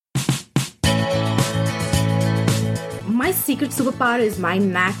My secret superpower is my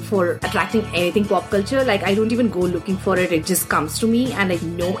knack for attracting anything pop culture. Like, I don't even go looking for it. It just comes to me and I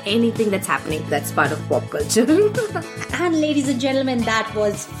know anything that's happening that's part of pop culture. And ladies and gentlemen, that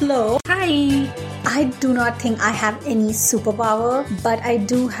was Flo. Hi. I do not think I have any superpower, but I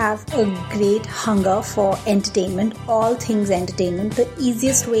do have a great hunger for entertainment, all things entertainment. The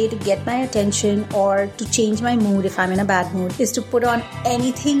easiest way to get my attention or to change my mood if I'm in a bad mood is to put on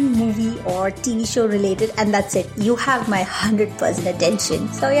anything movie or TV show related, and that's it. You have my 100% attention.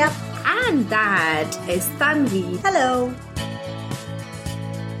 So yeah. And that is Tanvi. Hello.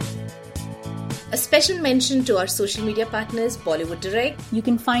 A special mention to our social media partners, Bollywood Direct. You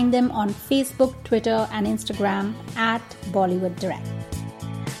can find them on Facebook, Twitter, and Instagram at Bollywood Direct.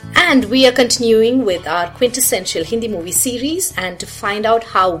 And we are continuing with our quintessential Hindi movie series. And to find out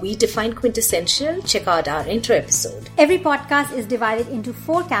how we define quintessential, check out our intro episode. Every podcast is divided into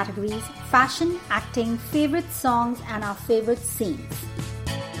 4 categories: fashion, acting, favorite songs, and our favorite scenes.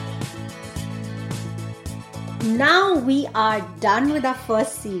 Now we are done with our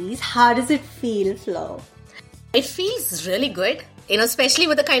first series. How does it feel, Flo? It feels really good. Especially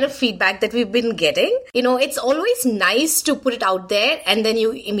with the kind of feedback that we've been getting. It's always nice to put it out there and then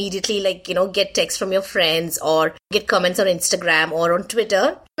you immediately get texts from your friends or get comments on Instagram or on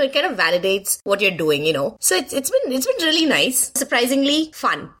Twitter. It kind of validates what you're doing, So it's been really nice. Surprisingly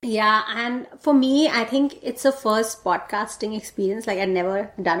fun. Yeah, and for me, I think it's a first podcasting experience. Like, I'd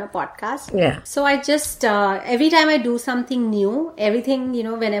never done a podcast. Yeah. So I just, every time I do something new, everything,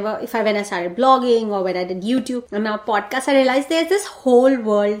 when I started blogging or when I did YouTube and now podcast, I realized there's this whole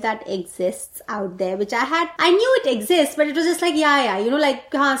world that exists out there, which I knew it exists, but it was just like,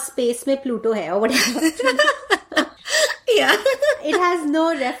 space mein Pluto hai or whatever. Yeah. It has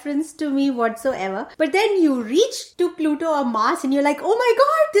no reference to me whatsoever. But then you reach to Pluto or Mars and you're like, oh my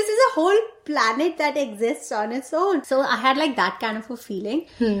god, this is a whole planet that exists on its own. So I had like that kind of a feeling.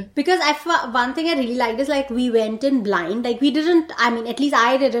 Because one thing I really liked is like we went in blind. Like at least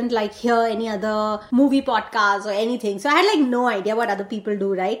I didn't like hear any other movie podcasts or anything. So I had like no idea what other people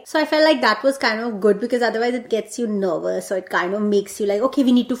do, right? So I felt like that was kind of good because otherwise it gets you nervous. So it kind of makes you like, okay,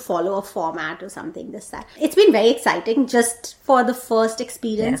 we need to follow a format or something, this, that. It's been very exciting just for the first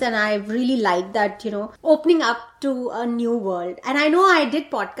experience. Yeah. And I really liked that, opening up to a new world. And I know I did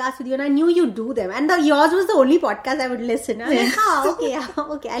podcasts with you and I knew you do them. And yours was the only podcast I would listen. I was like,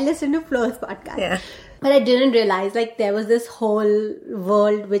 okay, I listened to Flo's podcast. Yeah. But I didn't realize like there was this whole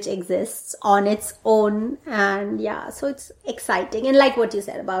world which exists on its own. And yeah, so it's exciting. And like what you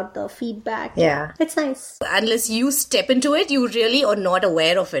said about the feedback. Yeah. It's nice. Unless you step into it, you really are not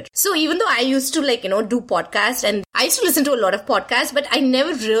aware of it. So even though I used to do podcasts and I used to listen to a lot of podcasts, but I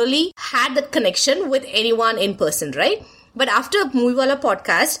never really had that connection with anyone in person, right? But after Moviewala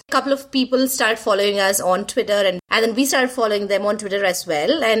podcast, a couple of people started following us on Twitter and then we started following them on Twitter as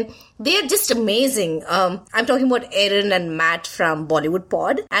well. And they're just amazing. I'm talking about Erin and Matt from Bollywood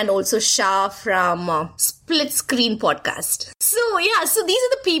Pod and also Shah from Split Screen Podcast. So yeah, so these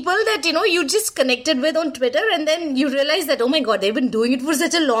are the people that, you just connected with on Twitter and then you realize that, oh my god, they've been doing it for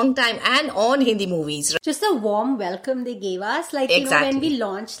such a long time and on Hindi movies. Right? Just a warm welcome they gave us. Like, exactly. When we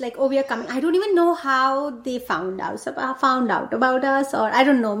launched, like, oh, we are coming. I don't even know how they found out about us, or I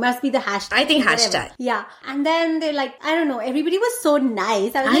don't know, must be the hashtag. I think whatever. hashtag. Yeah. And then they're like, I don't know, everybody was so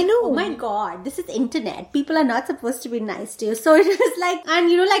nice. I was like, know. Oh my god, this is internet. People are not supposed to be nice to you. So it was like,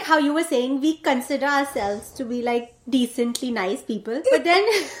 and like how you were saying, we consider ourselves to be like decently nice people. But then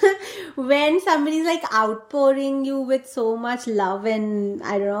when somebody's like outpouring you with so much love and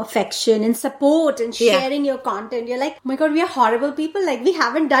I don't know, affection and support and sharing your content, you're like, oh my god, we are horrible people. Like, we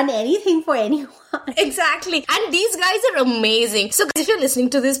haven't done anything for anyone. Exactly. And these guys are amazing. So if you're listening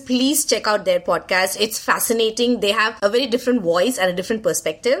to this, please check out their podcast. It's fascinating. They have a very different voice and a different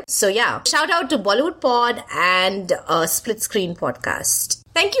perspective. So yeah, shout out to Bollywood Pod and Split Screen Podcast.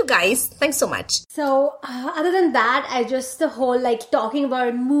 Thank you guys. Thanks so much. So other than that, I just the whole like talking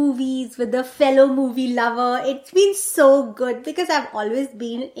about movies with the fellow movie lover. It's been so good because I've always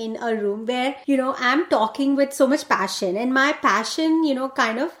been in a room where, I'm talking with so much passion and my passion,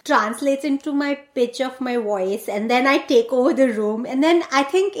 kind of translates into my pitch of my voice and then I take over the room and then I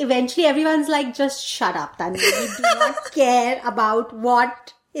think eventually everyone's like, just shut up, Tanvi. We do not care about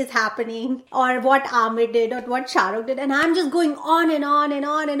what is happening, or what Amir did, or what Shah Rukh did, and I'm just going on and on and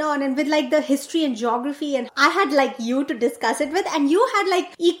on and on, and with like the history and geography, and I had like you to discuss it with, and you had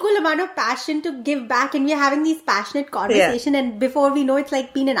like equal amount of passion to give back, and we're having these passionate conversation, and before we know, it's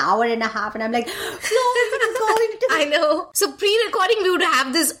like been an hour and a half, and I'm like, I know. So pre-recording, we would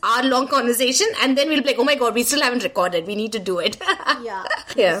have this hour-long conversation, and then we'll be like, oh my god, we still haven't recorded. We need to do it.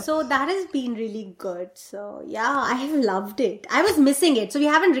 Yeah. So that has been really good. So yeah, I have loved it. I was missing it. So we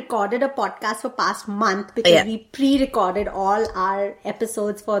haven't recorded a podcast for past month because we pre-recorded all our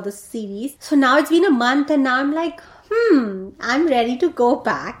episodes for the series. So now it's been a month, and now I'm like, I'm ready to go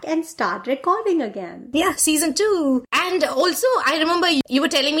back and start recording again. Yeah, season 2. And also, I remember you were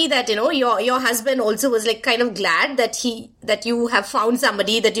telling me that, your husband also was like kind of glad that you have found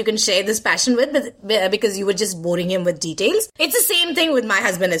somebody that you can share this passion with, because you were just boring him with details. It's the same thing with my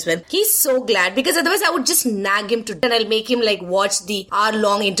husband as well. He's so glad, because otherwise I would just nag him and I'll make him like watch the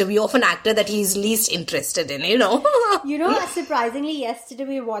hour-long interview of an actor that he's least interested in, Surprisingly, yesterday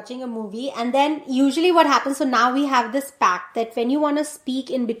we were watching a movie, and then usually what happens, so now we have this pact that when you want to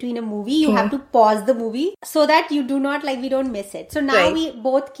speak in between a movie, you have to pause the movie so that you do not, like, we don't miss it. So now we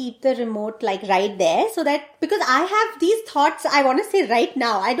both keep the remote like right there, so that, because I have these thoughts I want to say right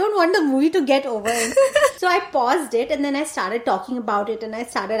now, I don't want the movie to get over. So I paused it, and then I started talking about it, and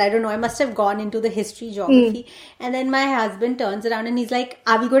I must have gone into the history, geography, and then my husband turns around and he's like,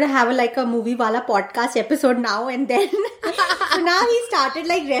 are we going to have a movie wala podcast episode now? And then so now he started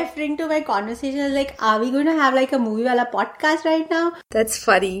like referring to my conversation. I was like, are we going to have like a movie wala podcast right now? That's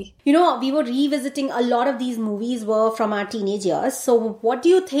funny. We were revisiting a lot of these movies were from our teenage years. So what do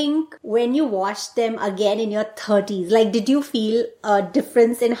you think when you watched them again in your 30s? Like, did you feel a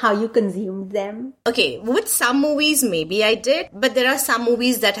difference in how you consumed them? Okay, with some movies, maybe I did. But there are some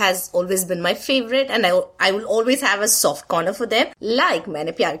movies that has always been my favorite, and I will always have a soft corner for them. Like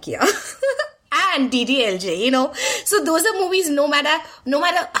Maine Pyar Kiya. And DDLJ, So those are movies, no matter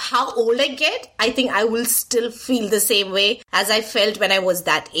how old I get, I think I will still feel the same way as I felt when I was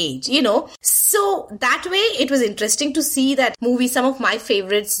that age, So that way, it was interesting to see that movie, some of my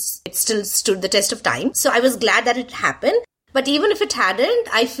favorites, it still stood the test of time. So I was glad that it happened. But even if it hadn't,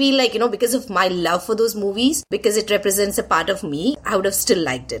 I feel like, because of my love for those movies, because it represents a part of me, I would have still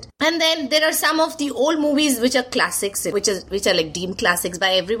liked it. And then there are some of the old movies which are classics, which are like deemed classics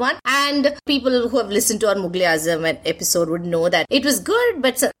by everyone. And people who have listened to our Mughal-e-Azam episode would know that it was good,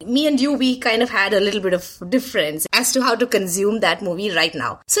 but me and you, we kind of had a little bit of difference as to how to consume that movie right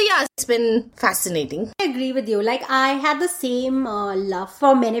now. So yeah, it's been fascinating. I agree with you. Like, I had the same love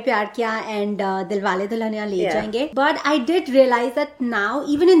for Maine Pyar Kiya and Dilwale Dulhaniya Le Jayenge. But I did realize that now,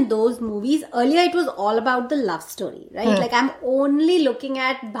 even in those movies, earlier it was all about the love story, right? Like, I'm only looking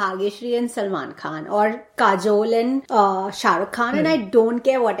at Bhagyashree and Salman Khan, or Kajol and Shah Rukh Khan, and I don't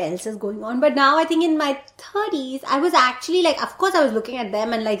care what else is going on. But now I think in my 30s, I was actually like, of course I was looking at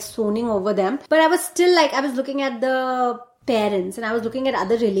them and like swooning over them, but I was still like, I was looking at the parents, and I was looking at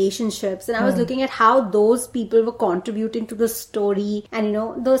other relationships, and I was looking at how those people were contributing to the story, and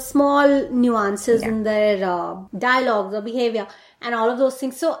those small nuances in their dialogues or behavior and all of those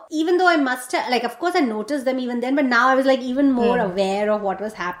things. So even though I must have, like, of course I noticed them even then, but now I was like even more aware of what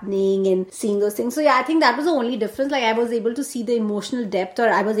was happening and seeing those things. So yeah, I think that was the only difference. Like, I was able to see the emotional depth, or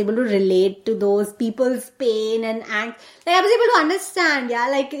I was able to relate to those people's pain and angst. Like, I was able to understand,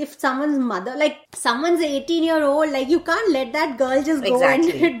 like, if someone's mother, like, someone's 18-year-old, like, you can't let that girl just go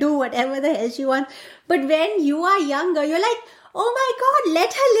and do whatever the hell she wants. But when you are younger, you're like, oh my god,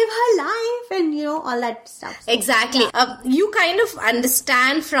 let her live her life, and all that stuff. So, exactly. Yeah. You kind of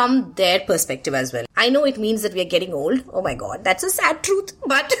understand from their perspective as well. I know it means that we are getting old. Oh my god, that's a sad truth.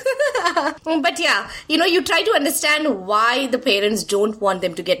 But but yeah, you try to understand why the parents don't want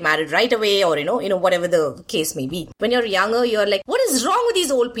them to get married right away, or whatever the case may be. When you're younger, you're like, what is wrong with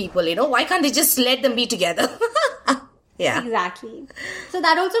these old people? Why can't they just let them be together? Yeah. Exactly. So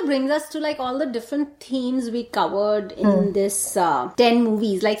that also brings us to like all the different themes we covered in this 10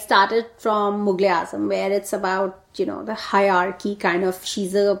 movies. Like, started from Mughal-e-Azam, where it's about, the hierarchy kind of.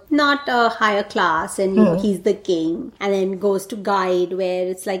 She's not a higher class, and he's the king. And then goes to Guide, where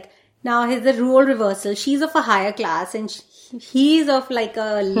it's like, now here's the role reversal. She's of a higher class, and he's of like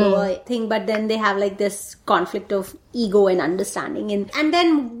a lower thing, but then they have like this conflict of ego and understanding. And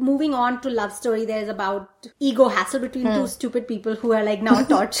then moving on to love story, there's about ego hassle between two stupid people who are like now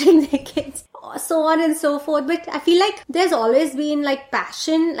torturing their kids, so on and so forth. But I feel like there's always been like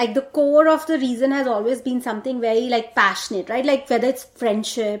passion, like the core of the reason has always been something very like passionate, right? Like whether it's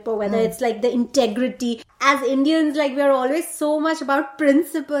friendship or whether it's like the integrity. As Indians, like we're always so much about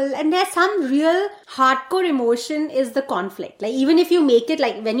principle, and there's some real hardcore emotion is the conflict. Like even if you make it,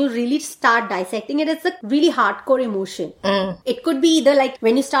 like when you really start dissecting it, it's a really hardcore emotion. It could be either like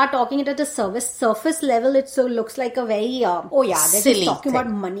when you start talking it at a surface level, it so looks like a very they're silly just talking about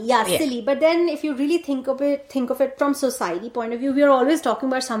money, silly. But then if you really think of it from society point of view, we are always talking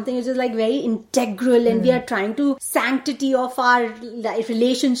about something which is like very integral, and we are trying to sanctity of our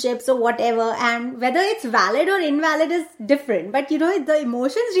relationships or whatever, and whether it's valid or invalid is different, but the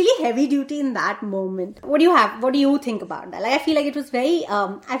emotion's really heavy duty in that moment. What do you think about that? Like I feel like it was very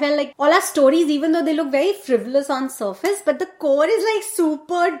I felt like all our stories, even though they look very frivolous on surface, but the core is like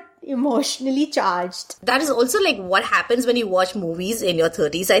super emotionally charged. That is also like what happens when you watch movies in your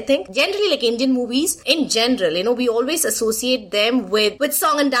 30s, I think. Generally, like Indian movies in general, we always associate them with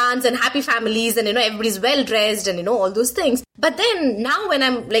song and dance and happy families and, everybody's well dressed and, all those things. But then now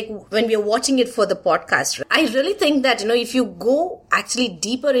when we are watching it for the podcast, I really think that, if you go actually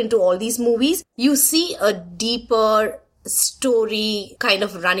deeper into all these movies, you see a deeper story kind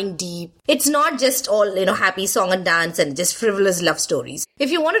of running deep. It's not just all, happy song and dance and just frivolous love stories.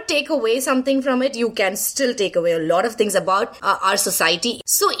 If you want to take away something from it, you can still take away a lot of things about our society.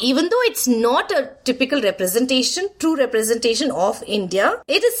 So even though it's not a typical true representation of India,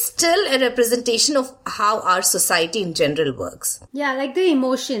 it is still a representation of how our society in general works. Yeah, like the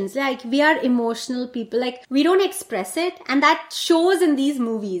emotions, like we are emotional people, like we don't express it, and that shows in these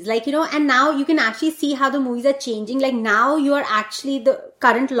movies, like, and now you can actually see how the movies are changing. Like now you are actually the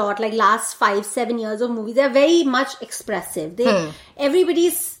current lot, like last 5-7 years of movies, they're very much expressive.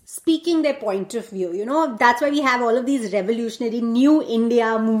 Everybody's speaking their point of view, that's why we have all of these revolutionary new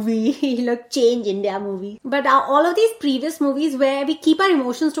India movie, change India movie. But all of these previous movies where we keep our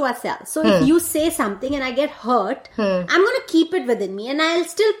emotions to ourselves. So if you say something and I get hurt, I'm going to keep it within me, and I'll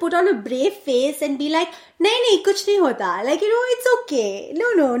still put on a brave face and be like, nahi, kuch nahi hota. Like, it's okay.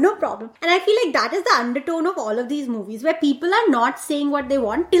 No problem. And I feel like that is the undertone of all of these movies, where people are not saying what they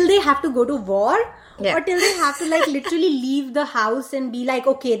want till they have to go to war. Yeah. Or till they have to like literally leave the house and be like,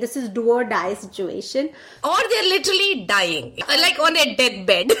 okay, this is do or die situation. Or they're literally dying, like on their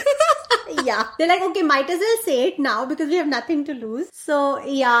deathbed. Yeah. They're like, okay, might as well say it now because we have nothing to lose. So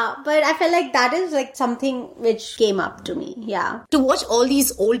yeah, but I felt like that is like something which came up to me. Yeah. To watch all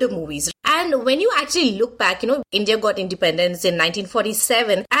these older movies. And when you actually look back, India got independence in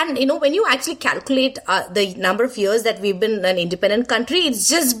 1947. And, when you actually calculate the number of years that we've been an independent country, it's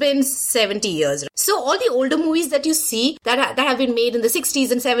just been 70 years. So all the older movies that you see that have been made in the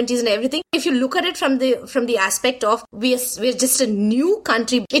 60s and 70s and everything, if you look at it from the aspect of we're just a new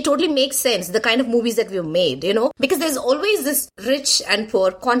country, it totally makes sense, the kind of movies that we've made, because there's always this rich and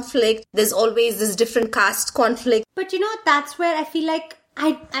poor conflict. There's always this different caste conflict. But, that's where I feel like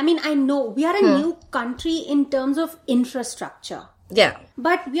I know we are a new country in terms of infrastructure. Yeah.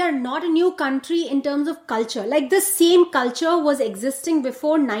 But we are not a new country in terms of culture. Like the same culture was existing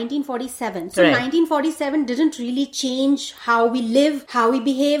before 1947. So 1947 didn't really change how we live, how we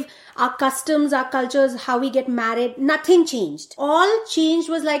behave, our customs, our cultures, how we get married. Nothing changed. All changed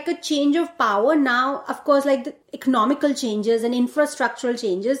was like a change of power. Now, of course, like the economical changes and infrastructural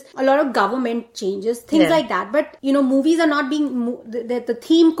changes, a lot of government changes, things like that. But, movies are not being, the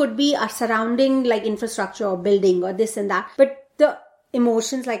theme could be surrounding like infrastructure or building or this and that. But the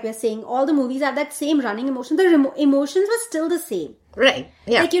emotions, like we're saying, all the movies have that same running emotion. The emotions were still the same. Right.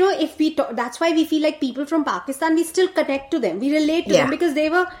 Yeah. Like, if we talk, that's why we feel like people from Pakistan, we still connect to them. We relate to them because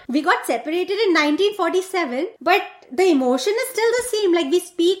we got separated in 1947, but the emotion is still the same. Like we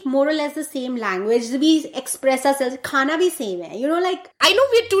speak more or less the same language. We express ourselves. Khana bhi same hai. Like. I know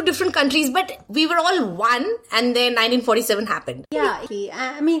we're two different countries, but we were all one, and then 1947 happened. Yeah.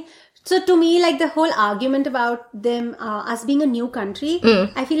 I mean, so to me, like the whole argument about them, us being a new country,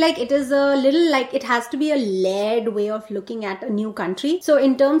 I feel like it is a little like it has to be a layered way of looking at a new country. So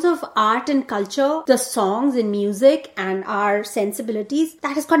in terms of art and culture, the songs and music and our sensibilities,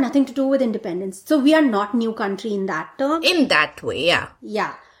 that has got nothing to do with independence. So we are not new country in that term. In that way, yeah.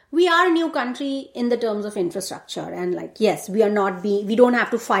 Yeah. We are a new country in the terms of infrastructure, and like, yes, we don't have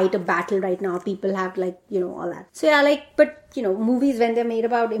to fight a battle right now. People have like, all that. So yeah, like, but movies, when they're made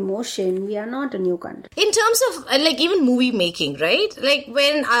about emotion, we are not a new country. In terms of like even movie making, right? Like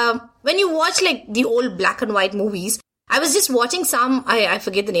when you watch like the old black and white movies, I was just watching I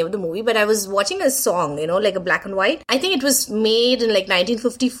forget the name of the movie, but I was watching a song, like a black and white. I think it was made in like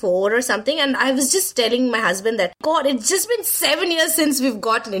 1954 or something. And I was just telling my husband that, God, it's just been 7 years since we've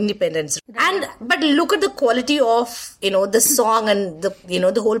gotten independence. But look at the quality of, the song and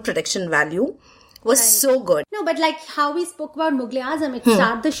the whole production value was so good. No, but like how we spoke about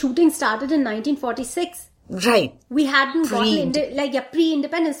Mughal-e-Azam, the shooting started in 1946. Right. We hadn't gotten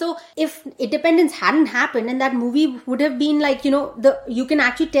pre-independence. So if independence hadn't happened, and that movie would have been like, you can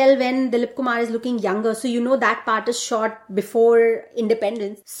actually tell when Dilip Kumar is looking younger. So that part is shot before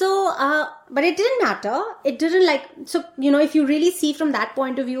independence. So, but it didn't matter. It didn't if you really see from that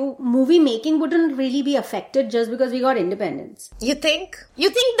point of view, movie making wouldn't really be affected just because we got independence. You think? You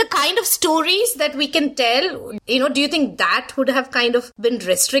think the kind of stories that we can tell, do you think that would have kind of been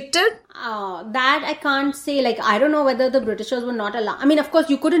restricted? That I can't say. Like, I don't know whether the Britishers were not allowed. I mean, of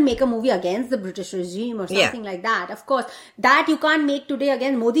course, you couldn't make a movie against the British regime or something like that. Of course, that you can't make today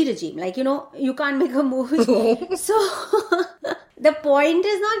against Modi regime. Like, you can't make a movie. So, the point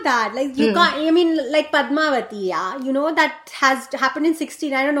is not that. Like, you can't, I mean, like Padmavati, that has happened in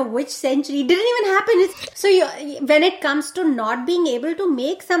 16, I don't know which century. It didn't even happen. When it comes to not being able to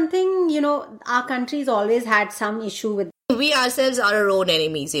make something, our country's always had some issue with. We ourselves are our own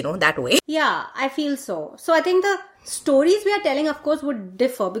enemies, that way. Yeah, I feel so. So I think the stories we are telling, of course, would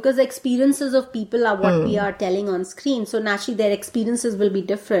differ because the experiences of people are what we are telling on screen. So naturally, their experiences will be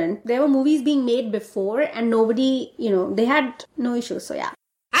different. There were movies being made before and nobody, they had no issues. So yeah.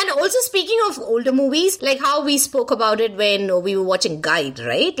 And also speaking of older movies, like how we spoke about it when we were watching Guide,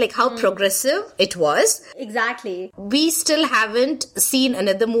 right? Like how progressive it was. Exactly. We still haven't seen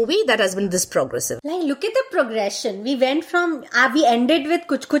another movie that has been this progressive. Like, look at the progression. We went from, we ended with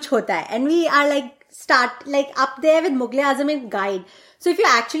Kuch Kuch Hota Hai, and we are up there with Mughal-e-Azam and Guide. So if you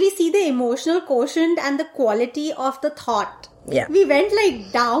actually see the emotional quotient and the quality of the thought, we went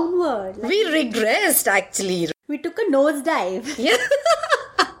like downward. Like, we regressed actually. We took a nosedive. Yeah.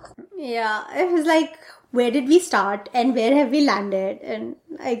 Yeah, it was like, where did we start and where have we landed? And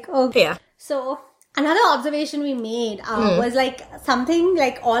like, okay. Yeah. So, another observation we made was like something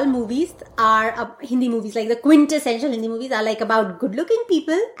like all movies are, Hindi movies, like the quintessential Hindi movies are like about good-looking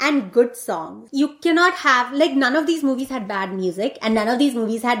people and good songs. You cannot have, like none of these movies had bad music and none of these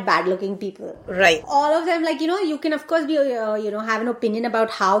movies had bad-looking people. Right. All of them, like, you can of course be, have an opinion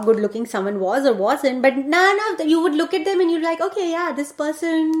about how good-looking someone was or wasn't, but none of them, you would look at them and you're like, okay, yeah, this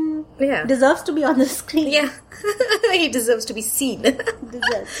person deserves to be on the screen. Yeah. He deserves to be seen.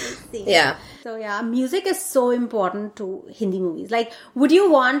 Yeah. So yeah, music is so important to Hindi movies. Like, would you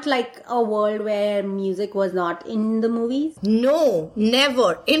want like a world where music was not in the movies? No,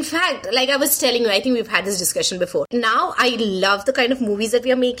 never. In fact, like I was telling you, I think we've had this discussion before. Now, I love the kind of movies that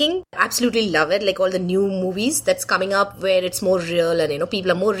we are making. Absolutely love it. Like all the new movies that's coming up where it's more real and,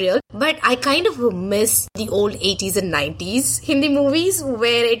 people are more real. But I kind of miss the old 80s and 90s Hindi movies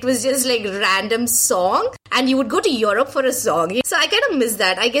where it was just like random song and you would go to Europe for a song. So I kind of miss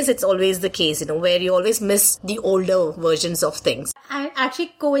that. I guess it's always the case, where you always miss the older versions of things. I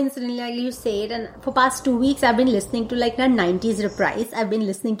actually, coincidentally, like you said, and for past 2 weeks, I've been listening to like the 90s reprise. I've been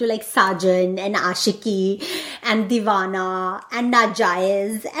listening to like Sajan and Ashiki and Divana and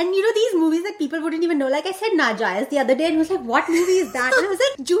Najaiz. And these movies that people wouldn't even know. Like I said Najaiz the other day and I was like, what movie is that? And I was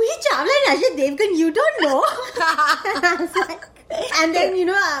like, Juhi Chawla and Ajay Devgan, you don't know? And I was like, and then,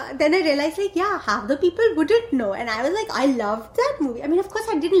 then I realized like, yeah, half the people wouldn't know. And I was like, I loved that movie. I mean, of course,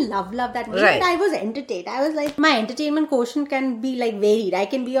 I didn't love that movie, but I was entertained. I was like, my entertainment quotient can be like varied. I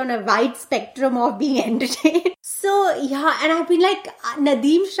can be on a wide spectrum of being entertained. So, yeah, and I've been like,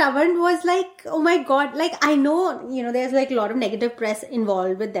 Nadeem Shravan was like, oh my God, like, I know, there's like a lot of negative press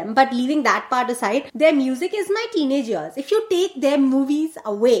involved with them, but leaving that part aside, their music is my teenage years. If you take their movies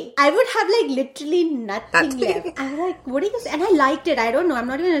away, I would have like literally nothing left. I was like, what are you saying? And I liked it. I don't know. I'm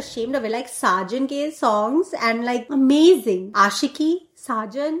not even ashamed of it. Like Sajan K songs and like amazing. Ashiki,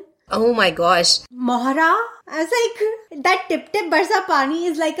 Sajan. Oh my gosh. Mohra. I was like, that Tip Tip Barsa Pani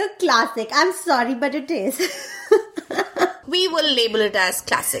is like a classic. I'm sorry, but it is. We will label it as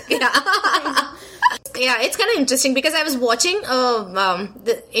classic. Yeah, it's kind of interesting because I was watching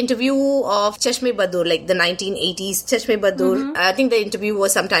the interview of Chashme Badur, like the 1980s Chashme Badur. I think the interview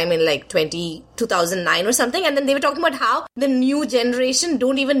was sometime in like 2009 or something. And then they were talking about how the new generation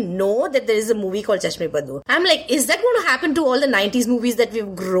don't even know that there is a movie called Chashme Badur. I'm like, is that going to happen to all the 90s movies that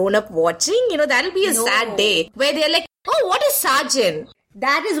we've grown up watching? That'll be a sad day where they're like, oh, what is Sajan?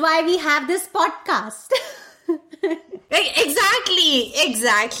 That is why we have this podcast.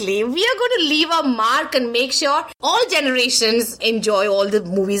 Exactly. We are going to leave a mark and make sure all generations enjoy all the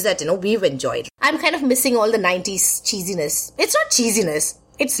movies that, we've enjoyed. I'm kind of missing all the 90s cheesiness. It's not cheesiness.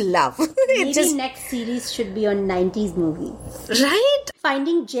 It's love. Maybe next series should be on 90s movies. Right?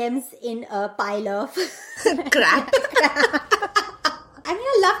 Finding gems in a pile of crap. I mean,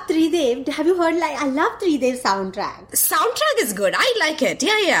 I love Tridev. Have you heard, I love Tridev's soundtrack. Soundtrack is good. I like it.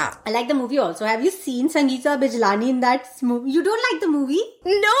 Yeah. I like the movie also. Have you seen Sangeeta Bijlani in that movie? You don't like the movie?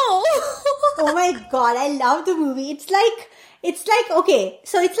 No. Oh my god, I love the movie. It's like, okay,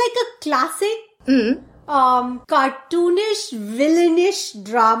 so it's like a classic, cartoonish, villainish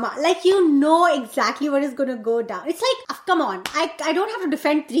drama. Like, you know exactly what is going to go down. It's like, come on, I don't have to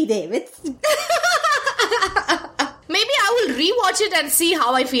defend Tridev. It's... Maybe I will rewatch it and see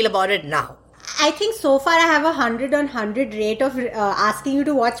how I feel about it now. I think so far I have 100 on 100 rate of asking you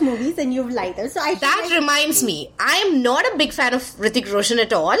to watch movies and you've liked them. So reminds me, I'm not a big fan of Hrithik Roshan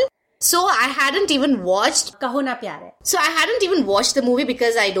at all. So I hadn't even watched Kaho Na Pyar Hai. So I hadn't even watched the movie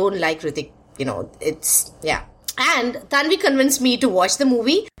because I don't like Hrithik. And Tanvi convinced me to watch the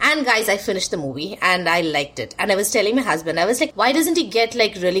movie. And guys, I finished the movie and I liked it. And I was telling my husband, I was like, why doesn't he get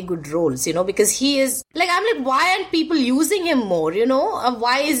really good roles? Because he is I'm like, why aren't people using him more?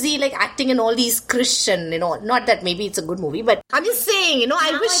 Why is he acting in all these Christian, not that maybe it's a good movie, but I'm just saying,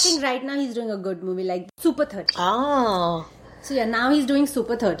 I think right now he's doing a good movie like Super 30. Oh. So yeah, now he's doing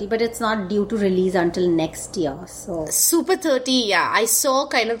Super 30, but it's not due to release until next year. So Super 30, yeah, I saw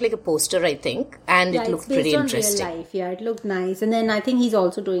kind of like a poster, I think, and it looked pretty interesting. It's based on real life, yeah, it looked nice. And then I think he's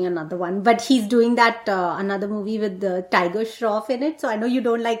also doing another one, but he's doing that another movie with Tiger Shroff in it. So I know you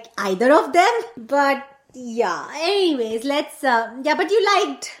don't like either of them, but yeah. Anyways, let's. But you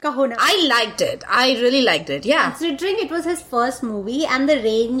liked Kaho Na. I liked it. I really liked it. Yeah. Considering it was his first movie and the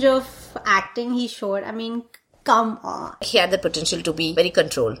range of acting he showed, I mean. Come on. He had the potential to be very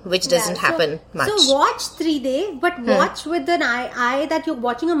controlled, which doesn't happen much. So watch Tridev, but watch with an eye that you're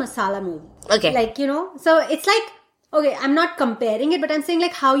watching a masala movie. Okay. So it's like, okay, I'm not comparing it, but I'm saying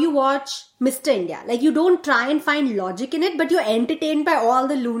how you watch Mr. India. You don't try and find logic in it, but you're entertained by all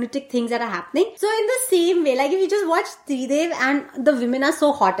the lunatic things that are happening. So in the same way, if you just watch Tridev and the women are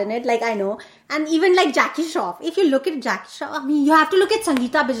so hot in it, I know. And even Jackie Shroff. If you look at Jackie Shroff, I mean, you have to look at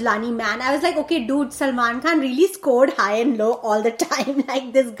Sangeeta Bijlani, man. I was like, okay, dude, Salman Khan really scored high and low all the time,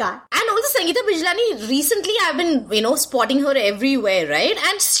 like this guy. And also Sangeeta Bijlani, recently I've been, spotting her everywhere, right?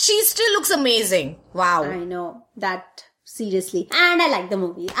 And she still looks amazing. Wow. I know. That... Seriously. And I like the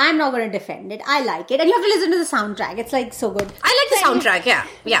movie. I'm not going to defend it. I like it. And you have to listen to the soundtrack. It's so good. I like the soundtrack, yeah.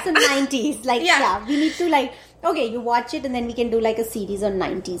 It's the 90s. We need to okay, you watch it and then we can do a series on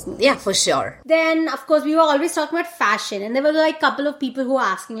 90s movies. Yeah, for sure. Then, of course, we were always talking about fashion. And there were a couple of people who were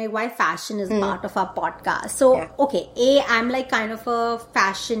asking why fashion is part of our podcast. So, okay, I'm kind of a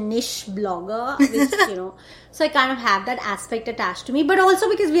fashion-ish blogger, which, so I kind of have that aspect attached to me. But also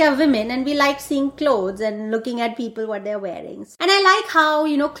because we are women and we like seeing clothes and looking at people, what they're wearing. And I like how,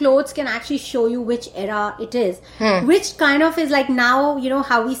 clothes can actually show you which era it is. Which kind of is now,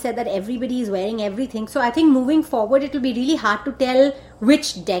 how we said that everybody is wearing everything. So I think moving forward, it will be really hard to tell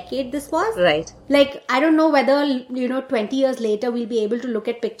which decade this was. Right. I don't know whether, 20 years later, we'll be able to look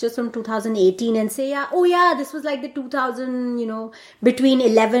at pictures from 2018 and say, this was the 2000, between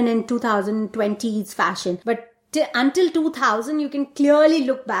 11 and 2020's fashion. But until 2000, you can clearly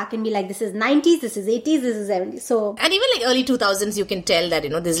look back and be this is 90s, this is 80s, this is 70s. So, and even early 2000s, you can tell that,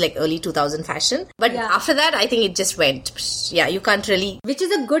 this is early 2000 fashion. But after that, I think it just went, you can't really. Which is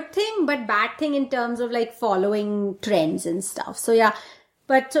a good thing, but bad thing in terms of following trends and stuff. So yeah.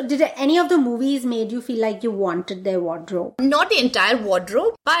 But so did any of the movies made you feel like you wanted their wardrobe? Not the entire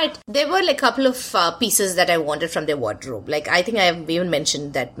wardrobe, but there were a couple of pieces that I wanted from their wardrobe. I think I have even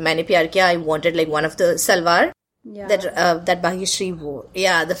mentioned that Maine Pyar Kiya, I wanted one of the salwar. Yeah. That Bhagyashree wore.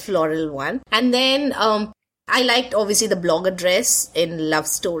 Yeah, the floral one. And then I liked obviously the blogger dress in Love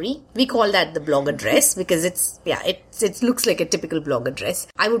Story. We call that the blogger dress because it looks like a typical blogger dress.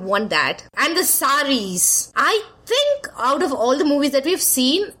 I would want that. And the saris. I think out of all the movies that we've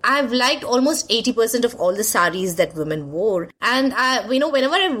seen, I've liked almost 80% of all the saris that women wore. And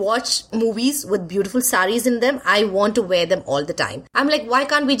whenever I watch movies with beautiful saris in them, I want to wear them all the time. I'm like, why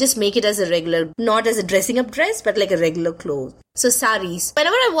can't we just make it as a regular, not as a dressing up dress, but a regular clothes? So saris.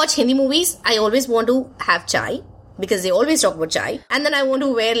 Whenever I watch Hindi movies, I always want to have chai. Because they always talk about chai. And then I want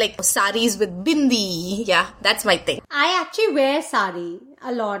to wear saris with bindi. Yeah, that's my thing. I actually wear sari.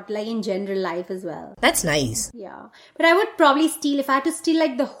 a lot, like in general life as well. That's nice. Yeah. But I would probably steal, if I had to steal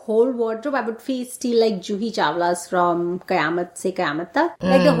like the whole wardrobe, I would steal like Juhi Chawla's from Qayamat Se Qayamat Tak.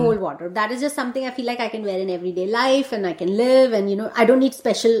 Like the whole wardrobe. That is just something I feel like I can wear in everyday life and I can live, and I don't need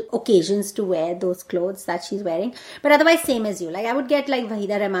special occasions to wear those clothes that she's wearing. But otherwise, same as you. Like I would get like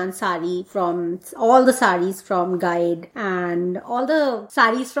Wahida Rehman sari from all the saris from Guide and all the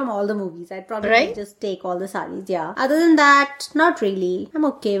saris from all the movies. I'd probably just take all the saris. Yeah. Other than that, not really. I'm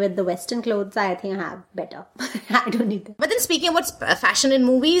okay with the Western clothes. I think I have better. I don't need them. But then speaking about fashion in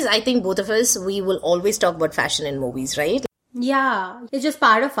movies, I think both of us, we will always talk about fashion in movies, right? Yeah, it's just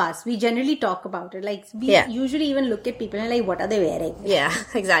part of us. We generally talk about it. Like, we usually even look at people and like, what are they wearing? Yeah,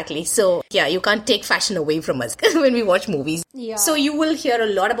 exactly. So, yeah, you can't take fashion away from us when we watch movies. Yeah. So you will hear a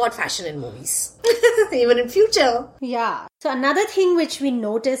lot about fashion in movies. Even in future. Yeah. So another thing which we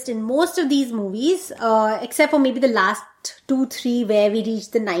noticed in most of these movies, except for maybe the last 2-3 where we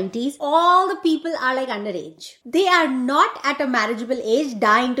reached the 90s, all the people are like underage. They are not at a marriageable age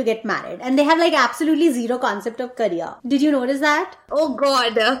dying to get married, and they have like absolutely zero concept of career. Did you notice that? Oh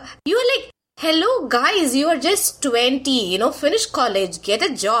god, you're like, hello guys, you are just 20, finish college, get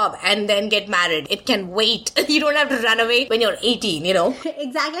a job and then get married. It can wait. You don't have to run away when you're 18,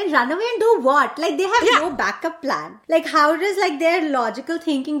 Exactly. And run away and do what? Like they have no backup plan. Like how does like their logical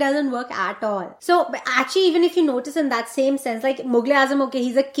thinking doesn't work at all. So actually, even if you notice in that same sense, like Mughal Azam, okay,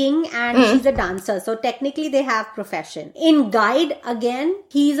 he's a king and she's a dancer. So technically they have profession. In Guide, again,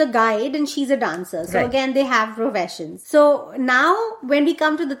 he's a guide and she's a dancer. So again, they have professions. So now when we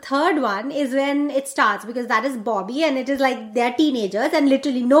come to the third one is when it starts, because that is Bobby and it is like they're teenagers and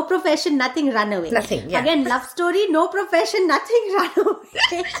literally no profession, nothing, run away. Nothing, yeah. Again, love story, no profession, nothing, run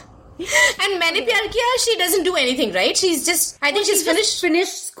away. And Maine Pyar Kiya, she doesn't do anything, right? She's just, I think she's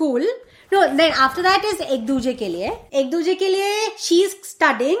finished school. No, then after that is Ek Duje Ke Liye. Ek Duje Ke Liye, she's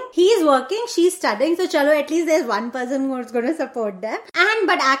studying, he's working, she's studying. So chalo, at least there's one person who's going to support them.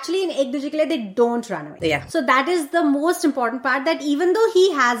 But actually in Ek Duje Ke Liye, they don't run away. Yeah. So that is the most important part, that even though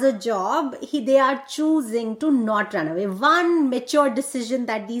he has a job, they are choosing to not run away. One mature decision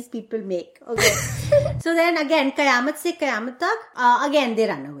that these people make. Okay. So then again, Qayamat Se Qayamat Tak, again they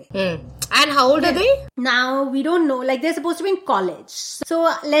run away. And how old are they? Now, we don't know. Like, they're supposed to be in college.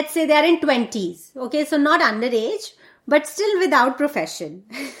 So, let's say they're in 20s. Okay, so not underage, but still without profession.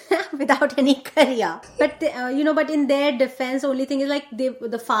 Without any career. But, but in their defense, only thing is like,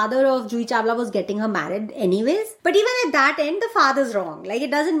 the father of Juhi Chawla was getting her married anyways. But even at that end, the father's wrong. Like,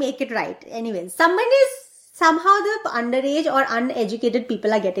 it doesn't make it right. Anyways, somehow the underage or uneducated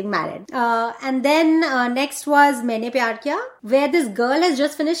people are getting married. And then next was Maine Pyar Kiya, where this girl has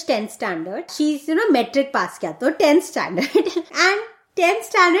just finished 10th standard. She's, metric pass kiya, so 10th standard. And 10th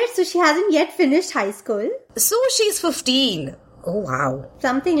standard, so she hasn't yet finished high school. So she's 15. Oh, wow.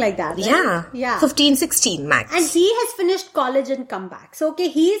 Something like that. Right? Yeah. 15, 16 max. And he has finished college and come back. So, okay,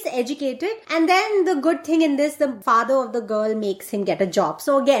 he's educated. And then the good thing in this, the father of the girl makes him get a job.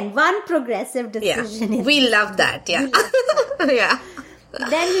 So, again, one progressive decision. Yeah. We love that. Yeah. Yeah.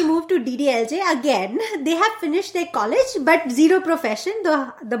 Then we move to DDLJ. Again, they have finished their college, but zero profession.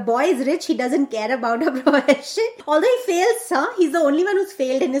 The boy is rich. He doesn't care about a profession. Although he fails, he's the only one who's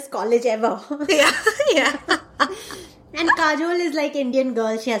failed in his college ever. Yeah. And Kajol is like Indian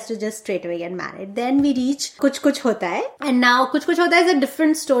girl. She has to just straight away get married. Then we reach Kuch Kuch Hota Hai. And now Kuch Kuch Hota Hai is a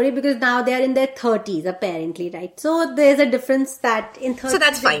different story because now they are in their 30s apparently, right? So there's a difference that in 30s. So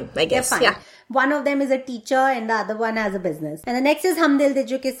that's fine, I guess. Fine. Yeah. One of them is a teacher and the other one has a business. And the next is Hum Dil De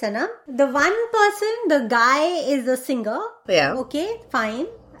Chuke Sanam. The one person, the guy is a singer. Yeah. Okay, fine.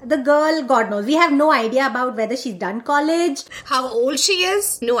 The girl, God knows. We have no idea about whether she's done college. How old she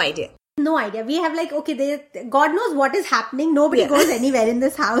is? No idea. No idea. We have like, okay, God knows what is happening. Nobody goes anywhere in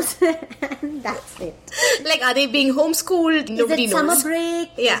this house. And that's it. Like, are they being homeschooled? Nobody knows. Summer break?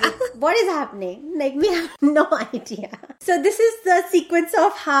 Yeah. What is happening? Like, we have no idea. So this is the sequence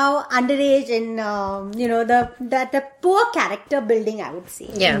of how underage and, the poor character building, I would say,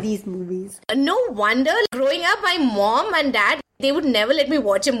 in these movies. No wonder, growing up, my mom and dad, they would never let me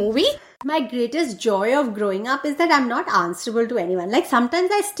watch a movie. My greatest joy of growing up is that I'm not answerable to anyone. Like sometimes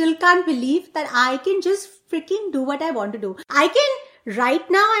I still can't believe that I can just freaking do what I want to do. Right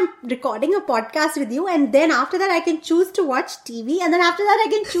now I'm recording a podcast with you, and then after that I can choose to watch TV, and then after that I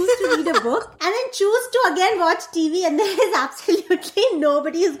can choose to read a book, and then choose to again watch TV, and there is absolutely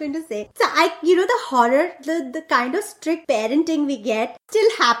nobody who's going to say. So the horror, the kind of strict parenting we get,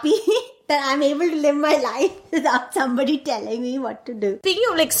 still happy that I'm able to live my life without somebody telling me what to do. Speaking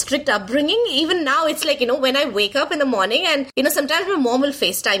of like strict upbringing, even now it's like, when I wake up in the morning and, sometimes my mom will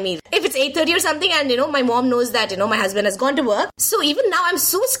FaceTime me. If it's 8:30 or something and, my mom knows that, my husband has gone to work. So even now I'm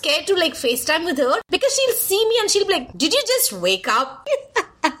so scared to like FaceTime with her because she'll see me and she'll be like, did you just wake up?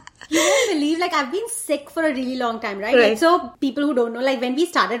 You won't believe, like, I've been sick for a really long time, right? Like, so people who don't know, like, when we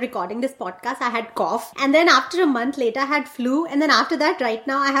started recording this podcast, I had cough. And then after a month later, I had flu. And then after that, right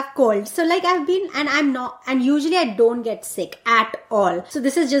now, I have cold. So, like, and usually I don't get sick at all. So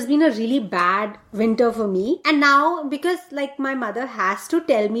this has just been a really bad winter for me. And now, because, like, my mother has to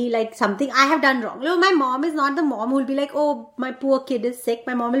tell me, like, something I have done wrong. My mom is not the mom who will be like, oh, my poor kid is sick.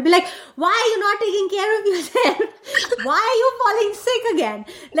 My mom will be like, why are you not taking care of yourself? Why are you falling sick again?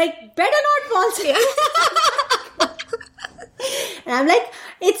 Like, better not fall sick. And I'm like,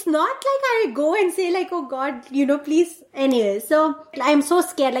 it's not like I go and say like, oh God, please. Anyway, so I'm so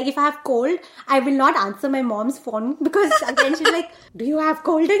scared. Like if I have cold, I will not answer my mom's phone because again, she's like, do you have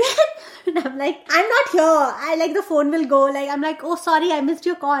cold again? And I'm like, I'm not here. The phone will go. Like, I'm like, oh, sorry, I missed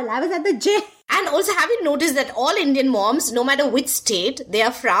your call. I was at the gym. And also, have you noticed that all Indian moms, no matter which state they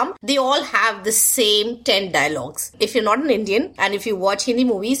are from, they all have the same 10 dialogues. If you're not an Indian and if you watch Hindi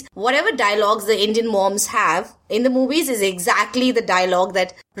movies, whatever dialogues the Indian moms have in the movies is exactly the dialogue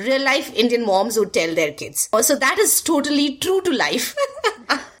that real life Indian moms would tell their kids. So that is totally true to life.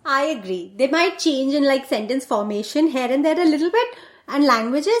 I agree. They might change in like sentence formation here and there a little bit and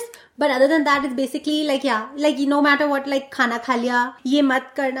languages. But other than that, it's basically like, no matter what, like, khana kha liya, ye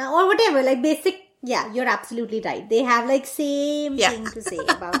mat karna, or whatever, like basic, you're absolutely right. They have like same thing to say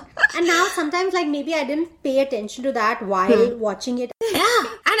about. And now sometimes like maybe I didn't pay attention to that while watching it. Yeah,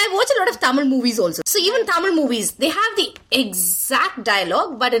 and I watch a lot of Tamil movies also. So even Tamil movies, they have the exact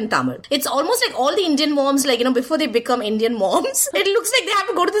dialogue, but in Tamil. It's almost like all the Indian moms, like, before they become Indian moms, it looks like they have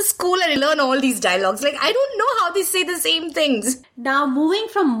to go to the school and learn all these dialogues. Like, I don't know how they say the same things. Now, moving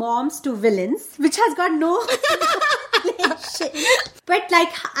from moms to villains, which has got no relation. But like,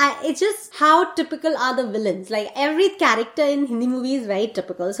 it's just how typical are the villains. Like, every character in Hindi movie is very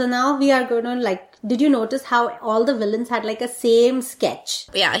typical. So now we are going to like, did you notice how all the villains had like a same sketch?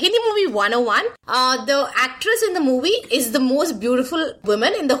 Yeah, Hindi movie 101. The actress in the movie is the most beautiful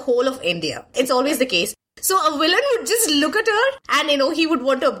woman in the whole of India. It's always the case. So a villain would just look at her and, he would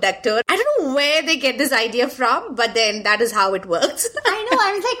want to abduct her. I don't know where they get this idea from, but then that is how it works. I know.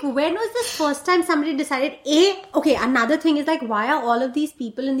 I was like, when was this first time somebody decided, okay, another thing is like, why are all of these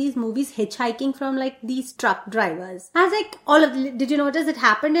people in these movies hitchhiking from like these truck drivers? I was like, did you notice it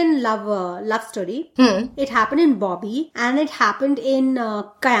happened in Love Story? It happened in Bobby and it happened in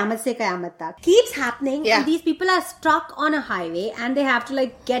Qayamat Se Qayamat Tak. Keeps happening. Yeah. And these people are stuck on a highway and they have to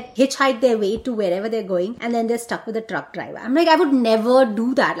like hitchhike their way to wherever they're going. And then they're stuck with a truck driver. I'm like, I would never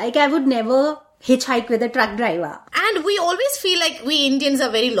do that. Like, I would never hitchhike with a truck driver. And we always feel like we Indians are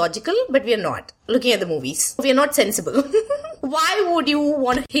very logical, but we are not. Looking at the movies, we are not sensible. Why would you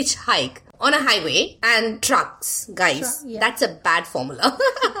want to hitchhike on a highway and trucks, guys? That's a bad formula.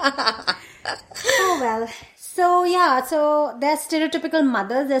 Oh, well. So there's stereotypical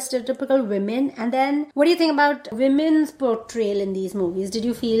mothers, there's stereotypical women. And then what do you think about women's portrayal in these movies? Did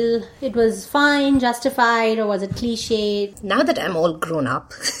you feel it was fine, justified, or was it cliched? Now that I'm all grown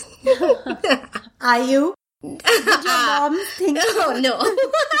up. Are you? Did your mom think? Oh, no.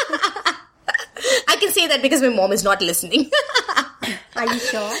 I can say that because my mom is not listening. Are you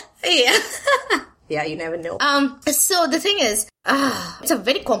sure? Yeah. Yeah, you never know. So the thing is, it's a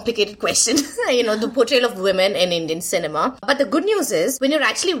very complicated question, the portrayal of women in Indian cinema. But the good news is, when you're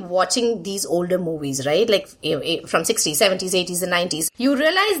actually watching these older movies, right, like from 60s, 70s, 80s and 90s, you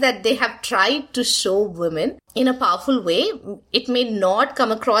realize that they have tried to show women in a powerful way. It may not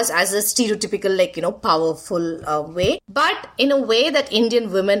come across as a stereotypical, powerful way, but in a way that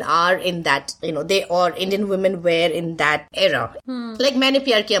Indian women are in that, Indian women were in that era. Like Maine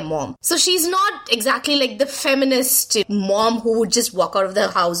Pyar Kiya mom. So she's not exactly like the feminist mom who would just walk out of the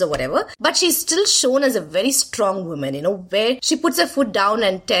house or whatever, but she's still shown as a very strong woman, where she puts her foot down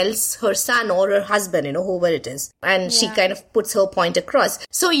and tells her son or her husband, whoever it is, and she kind of puts her point across.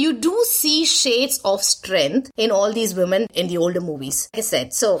 So you do see shades of strength in all these women in the older movies, like I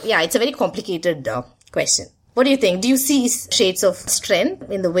said. So yeah, it's a very complicated question. What do you think? Do you see shades of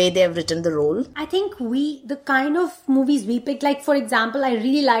strength in the way they have written the role? I think the kind of movies we picked, like for example, I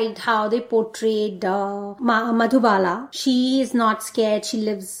really liked how they portrayed Madhubala. She is not scared. She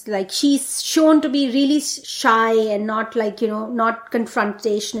lives she's shown to be really shy and not not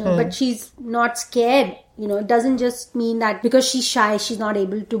confrontational, but she's not scared. it doesn't just mean that because she's shy, she's not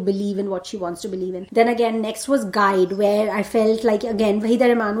able to believe in what she wants to believe in. Then again, next was Guide, where I felt like, again, Waheeda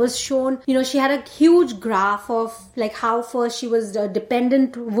Rehman was shown, she had a huge graph of like how first she was a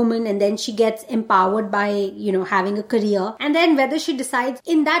dependent woman and then she gets empowered by, having a career. And then whether she decides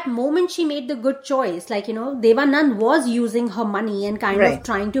in that moment she made the good choice. Like, Deva Nand was using her money and kind of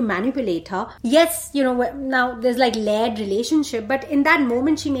trying to manipulate her. Yes, now there's like layered relationship, but in that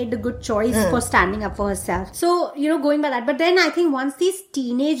moment she made the good choice for standing up for herself. So, going by that. But then I think once these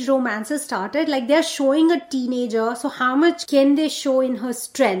teenage romances started, like they're showing a teenager, so how much can they show in her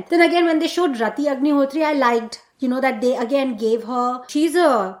strength? Then again, when they showed Rati Agnihotri, I liked that they again gave her, she's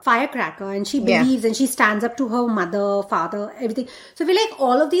a firecracker and she believes and she stands up to her mother, father, everything. So I feel like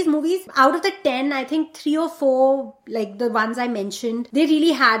all of these movies, out of the 10, I think 3 or 4, like the ones I mentioned, they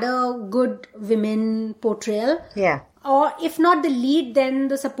really had a good women portrayal. Yeah. Or if not the lead, then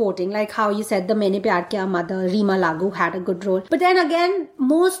the supporting, like how you said, the Maine Pyar Kiya mother, Reema Lagoo had a good role. But then again,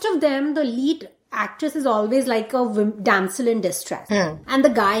 most of them, the lead actress is always like a damsel in distress. And the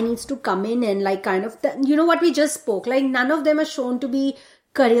guy needs to come in and like kind of, what we just spoke, like none of them are shown to be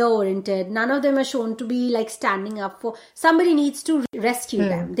career oriented. None of them are shown to be like standing up for, somebody needs to rescue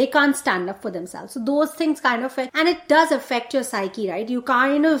them. They can't stand up for themselves. So those things kind of, and it does affect your psyche, right? You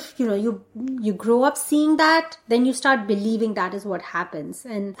kind of, you grow up seeing that, then you start believing that is what happens.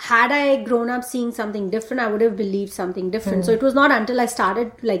 And had I grown up seeing something different, I would have believed something different. So it was not until I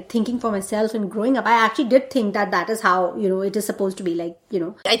started like thinking for myself and growing up, I actually did think that is how, it is supposed to be like,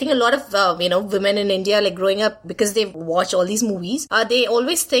 I think a lot of, women in India, like growing up, because they've watched all these movies, they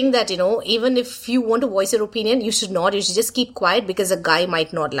always think that, even if you want to voice your opinion, you should not. You should just keep quiet because a guy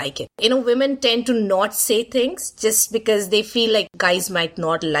might not like it. Women tend to not say things just because they feel like guys might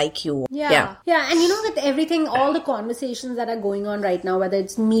not like you. Yeah. And with everything, all the conversations that are going on right now, whether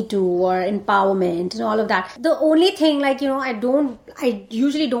it's Me Too or empowerment and all of that, the only thing, like, I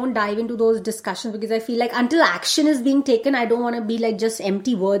usually don't dive into those discussions because I feel like until action is being taken, I don't want to be like just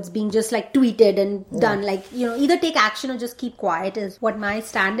empty words being just like tweeted and done. Like, either take action or just keep quiet is what my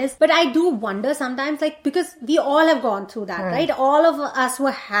stand is. But I do wonder sometimes, like, because we all have gone through that, right? All of us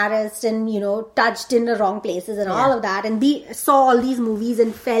were harassed and, touched in the wrong places and all of that. And we saw all these movies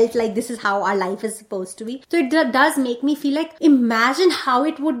and felt like this is how our life is supposed to be. So it does make me feel like, imagine how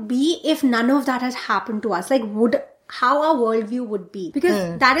it would be if none of that has happened to us. Like, how our worldview would be.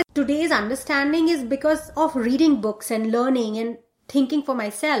 Because that is today's understanding is because of reading books and learning and thinking for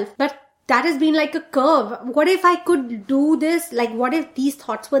myself. But that has been like a curve. What if I could do this? Like, what if these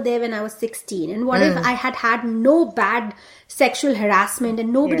thoughts were there when I was 16? And what if I had no bad sexual harassment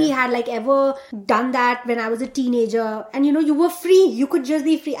and nobody had like ever done that when I was a teenager? And you were free. You could just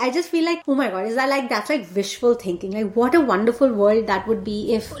be free. I just feel like, oh my God, is that like, that's like wishful thinking. Like, what a wonderful world that would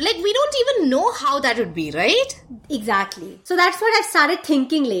be if... Like, we don't even know how that would be, right? Exactly. So that's what I've started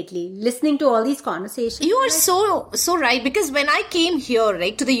thinking lately, listening to all these conversations. You are so right. Because when I came here,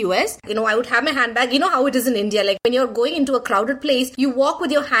 right, to the US, I would have my handbag. You know how it is in India. Like when you're going into a crowded place, you walk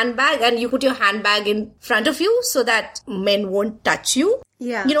with your handbag and you put your handbag in front of you so that men won't touch you.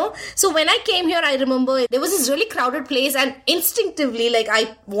 Yeah. So when I came here, I remember there was this really crowded place and instinctively, like,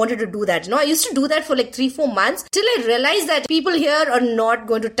 I wanted to do that. I used to do that for like 3-4 months till I realized that people here are not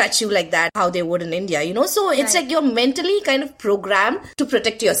going to touch you like that, how they would in India, So it's like you're mentally kind of programmed to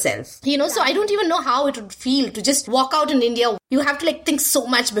protect yourself, So I don't even know how it would feel to just walk out in India. You have to like think so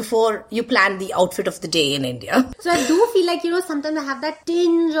much before you plan the outfit of the day in India. So I do feel like, sometimes I have that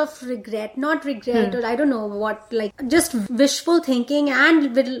tinge of regret, not regret or I don't know what, like just wishful thinking and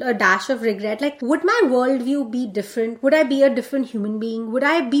with a dash of regret. Like, would my worldview be different? Would I be a different human being? Would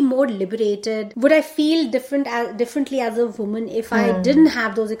I be more liberated? Would I feel differently as a woman if I didn't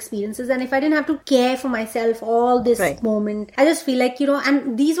have those experiences and if I didn't have to care for myself all this moment? I just feel like,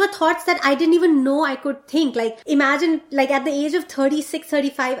 and these were thoughts that I didn't even know I could think. Like, imagine, like at the age of 36,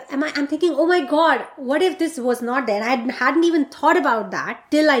 35, I'm thinking, oh my God, what if this was not there? And I hadn't even thought about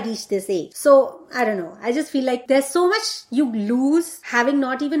that till I reached this age. So, I don't know. I just feel like there's so much you lose having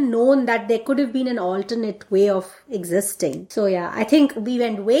not even known that there could have been an alternate way of existing. So yeah, I think we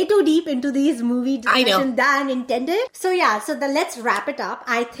went way too deep into these movie discussions than intended. So yeah, let's wrap it up.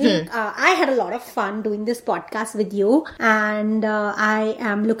 I think I had a lot of fun doing this podcast with you and I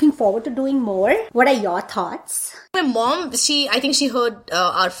am looking forward to doing more. What are your thoughts? My mom, I think she heard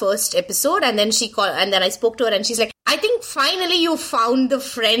our first episode and then she called and then I spoke to her and she's like, I think finally you found the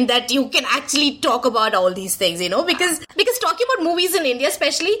friend that you can actually talk about all these things, because talking about movies in India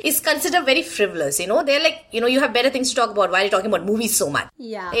especially is considered very frivolous, They're like, you have better things to talk about. Why are you talking about movies so much?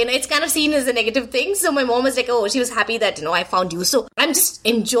 Yeah. It's kind of seen as a negative thing. So my mom was like, oh, she was happy that, I found you. So I'm just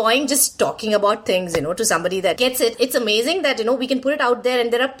enjoying just talking about things, to somebody that gets it. It's amazing that, we can put it out there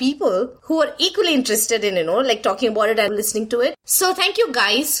and there are people who are equally interested in, like talking about it and listening to it. So thank you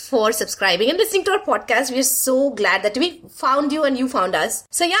guys for subscribing and listening to our podcast. We're so glad that we found you and you found us.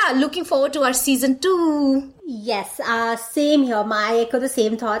 So yeah, looking forward to our season 2. Yes, same here. I echo the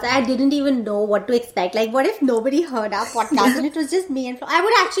same thoughts. I didn't even know what to expect. Like, what if nobody heard our podcast and it was just me and Flo? I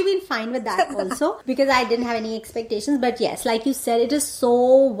would actually been fine with that also because I didn't have any expectations. But yes, like you said, it is so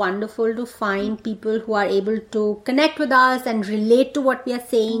wonderful to find people who are able to connect with us and relate to what we are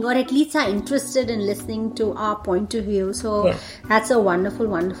saying, or at least are interested in listening to our point of view. So that's a wonderful,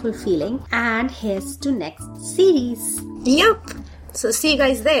 wonderful feeling. And here's to next series. Yep. So see you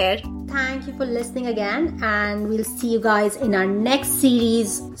guys there. Thank you for listening again, and we'll see you guys in our next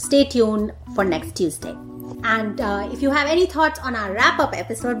series. Stay tuned for next Tuesday. And if you have any thoughts on our wrap-up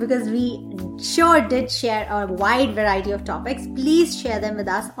episode, because we sure did share a wide variety of topics, please share them with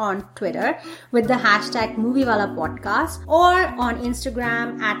us on Twitter with the hashtag Moviewala Podcast, or on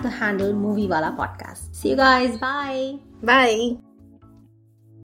Instagram at the handle Moviewala Podcast. See you guys. Bye. Bye.